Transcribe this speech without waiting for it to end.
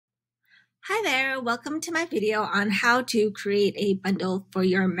Hi there, welcome to my video on how to create a bundle for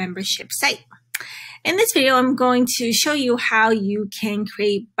your membership site. In this video, I'm going to show you how you can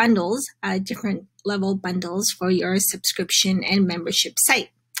create bundles, different level bundles for your subscription and membership site.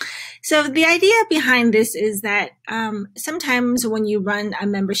 So the idea behind this is that sometimes when you run a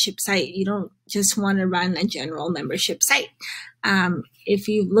membership site, you don't just want to run a general membership site. If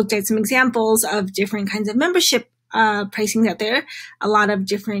you've looked at some examples of different kinds of membership pricing out there, a lot of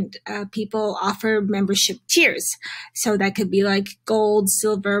different people offer membership tiers. So that could be like gold,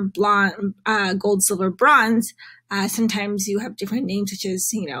 silver, gold, silver, bronze. Sometimes you have different names such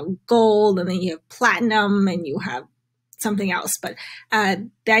as, gold, and then you have platinum, and you have something else. But the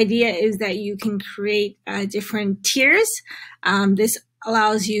idea is that you can create different tiers. This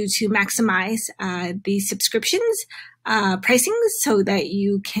allows you to maximize the subscriptions pricing so that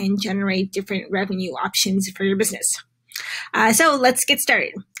you can generate different revenue options for your business. So let's get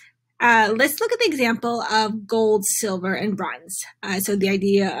started. Let's look at the example of gold, silver, and bronze. So the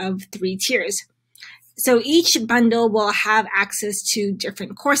idea of 3 tiers. So each bundle will have access to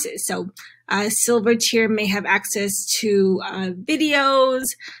different courses. So silver tier may have access to videos,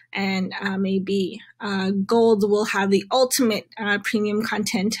 and maybe gold will have the ultimate premium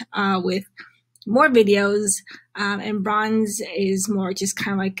content with more videos, and bronze is more just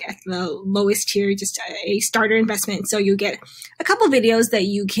kind of like at the lowest tier, just a starter investment. So you get a couple videos that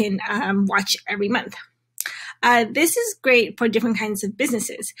you can watch every month. This is great for different kinds of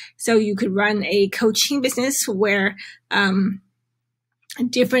businesses. So you could run a coaching business where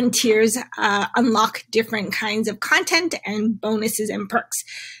different tiers unlock different kinds of content and bonuses and perks.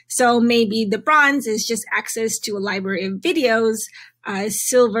 So maybe the bronze is just access to a library of videos.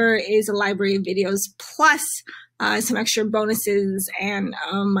 Silver is a library of videos plus some extra bonuses and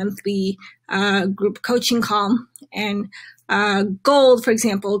a monthly group coaching call. And gold, for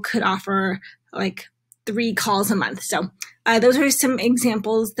example, could offer like 3 calls a month. So those are some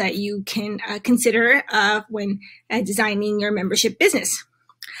examples that you can consider when designing your membership business.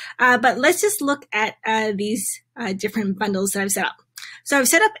 But let's just look at these different bundles that I've set up. So I've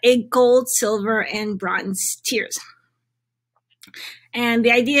set up a gold, silver, and bronze tiers. And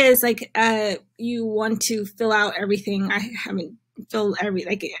the idea is like you want to fill out everything. I haven't filled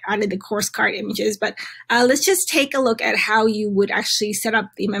added the course card images, but let's just take a look at how you would actually set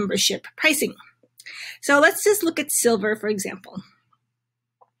up the membership pricing. So let's just look at silver, for example.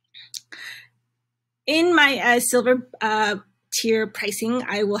 In my silver tier pricing,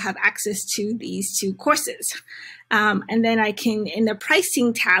 I will have access to these 2 courses. And then I can, in the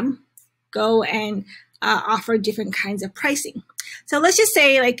pricing tab, go and offer different kinds of pricing. So let's just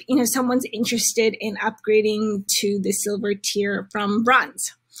say someone's interested in upgrading to the silver tier from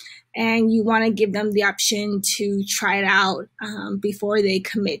bronze, and you want to give them the option to try it out before they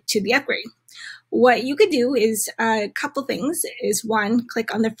commit to the upgrade. What you could do is a couple things. Is one,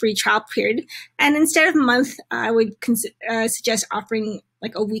 click on the free trial period, and instead of a month, I would suggest offering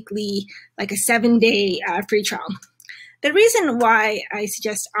like a weekly, like a 7-day free trial. The reason why I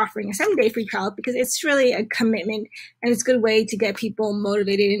suggest offering a 7-day free trial because it's really a commitment, and it's a good way to get people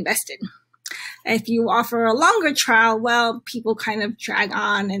motivated and invested. If you offer a longer trial, well, people kind of drag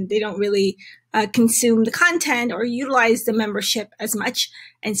on and they don't really consume the content or utilize the membership as much.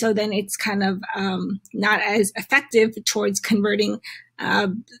 And so then it's kind of not as effective towards converting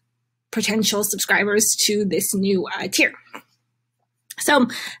potential subscribers to this new tier. So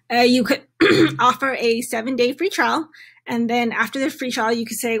you could offer a 7-day free trial. And then after the free trial, you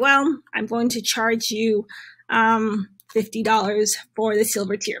could say, well, I'm going to charge you $50 for the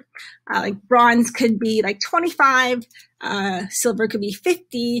silver tier. Like bronze could be like $25, silver could be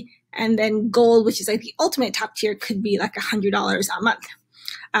 $50, and then gold, which is like the ultimate top tier, could be like $100 a month.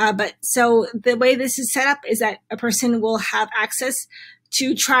 But so the way this is set up is that a person will have access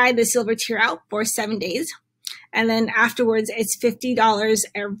to try the silver tier out for 7 days. And then afterwards, it's $50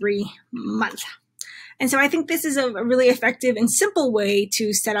 every month. And so I think this is a really effective and simple way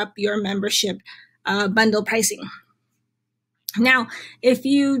to set up your membership bundle pricing. Now, if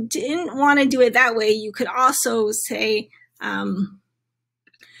you didn't want to do it that way, you could also say,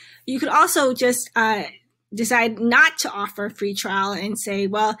 you could also just decide not to offer a free trial and say,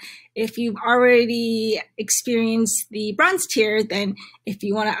 well, if you've already experienced the bronze tier, then if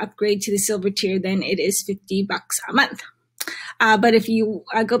you want to upgrade to the silver tier, then it is $50 a month. But if you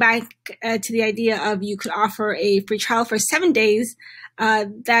go back to the idea of you could offer a free trial for 7 days,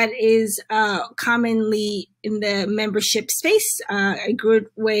 that is commonly in the membership space a good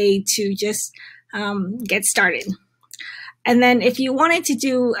way to just get started. And then if you wanted to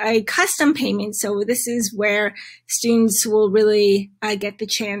do a custom payment, so this is where students will really get the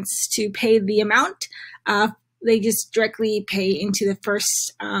chance to pay the amount. They just directly pay into the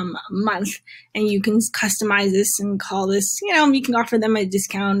first month, and you can customize this and call this, you can offer them a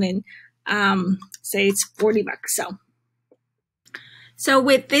discount and say it's $40. So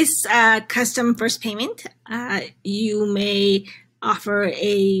with this custom first payment, you may offer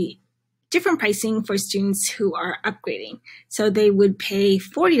a different pricing for students who are upgrading. So they would pay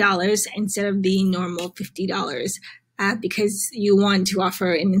 $40 instead of the normal $50 because you want to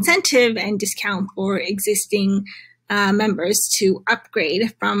offer an incentive and discount for existing members to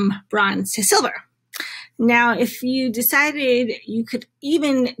upgrade from bronze to silver. Now, if you decided you could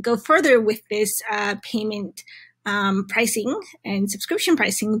even go further with this payment pricing and subscription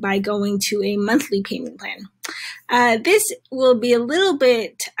pricing by going to a monthly payment plan. This will be a little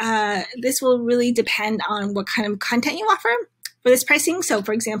bit, this will really depend on what kind of content you offer for this pricing. So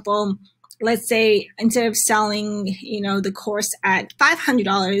for example, let's say instead of selling, the course at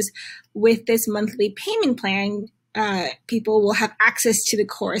 $500 with this monthly payment plan, people will have access to the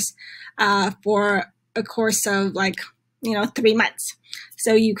course for a course of 3 months.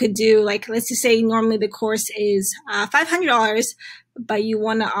 So you could do let's just say normally the course is $500, but you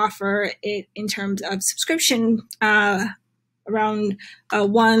want to offer it in terms of subscription around $130.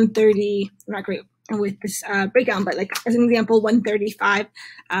 I'm not great with this breakdown, but as an example, $135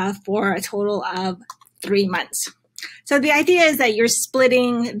 for a total of 3 months. So the idea is that you're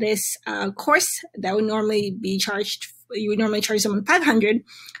splitting this course that would normally be charged. You would normally charge someone $500.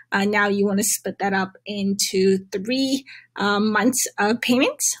 Now you want to split that up into 3 months of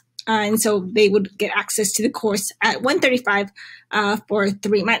payments. And so they would get access to the course at $135 for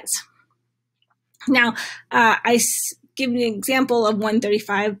 3 months. Now, I give an example of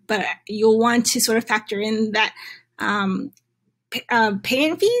 $135, but you'll want to sort of factor in that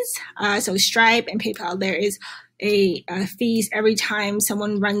payment fees. So Stripe and PayPal, there is a fees every time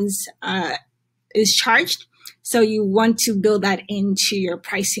someone runs is charged. So you want to build that into your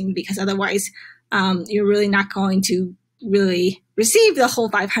pricing because otherwise you're really not going to really receive the whole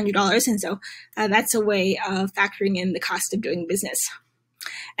 $500. And so that's a way of factoring in the cost of doing business.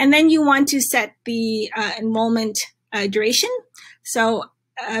 And then you want to set the enrollment duration. So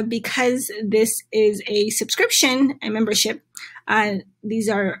because this is a subscription and membership, these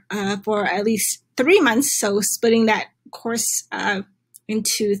are for at least 3 months. So splitting that course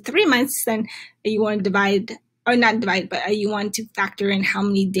into 3 months, then you want to divide, or not divide, but you want to factor in how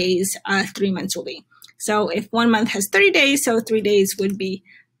many days 3 months will be. So if 1 month has 30 days, so 3 days would be,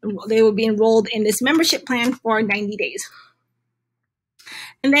 they would be enrolled in this membership plan for 90 days.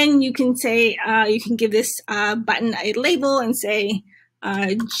 And then you can say, you can give this button a label and say,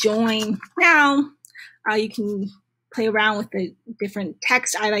 join now. You can play around with the different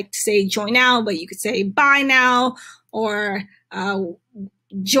text. I like to say join now, but you could say buy now, or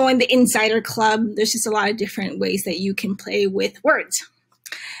join the insider club. There's just a lot of different ways that you can play with words.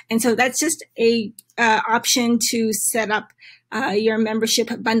 And so that's just a option to set up your membership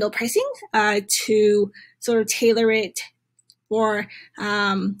bundle pricing to sort of tailor it for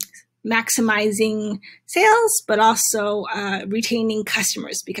maximizing sales, but also retaining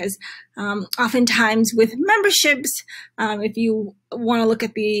customers. Because oftentimes with memberships, if you want to look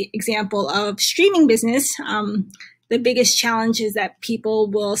at the example of streaming business, the biggest challenge is that people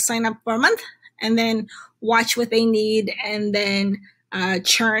will sign up for a month and then watch what they need and then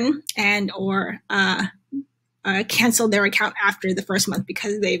churn and or cancel their account after the first month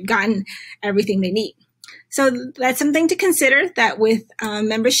because they've gotten everything they need. So that's something to consider, that with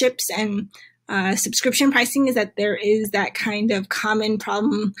memberships and subscription pricing, is that there is that kind of common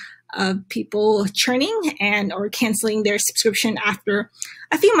problem of people churning and or canceling their subscription after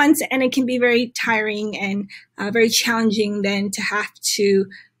a few months. And it can be very tiring and very challenging then to have to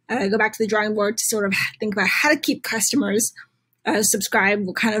go back to the drawing board to sort of think about how to keep customers subscribe,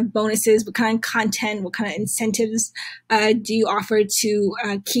 what kind of bonuses, what kind of content, what kind of incentives do you offer to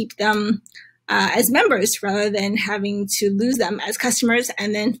keep them as members rather than having to lose them as customers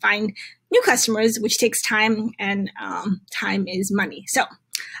and then find new customers, which takes time, and time is money. So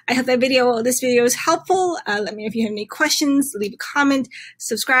I hope this video is helpful. Let me know if you have any questions, leave a comment,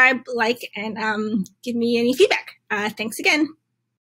 subscribe, like, and give me any feedback. Thanks again.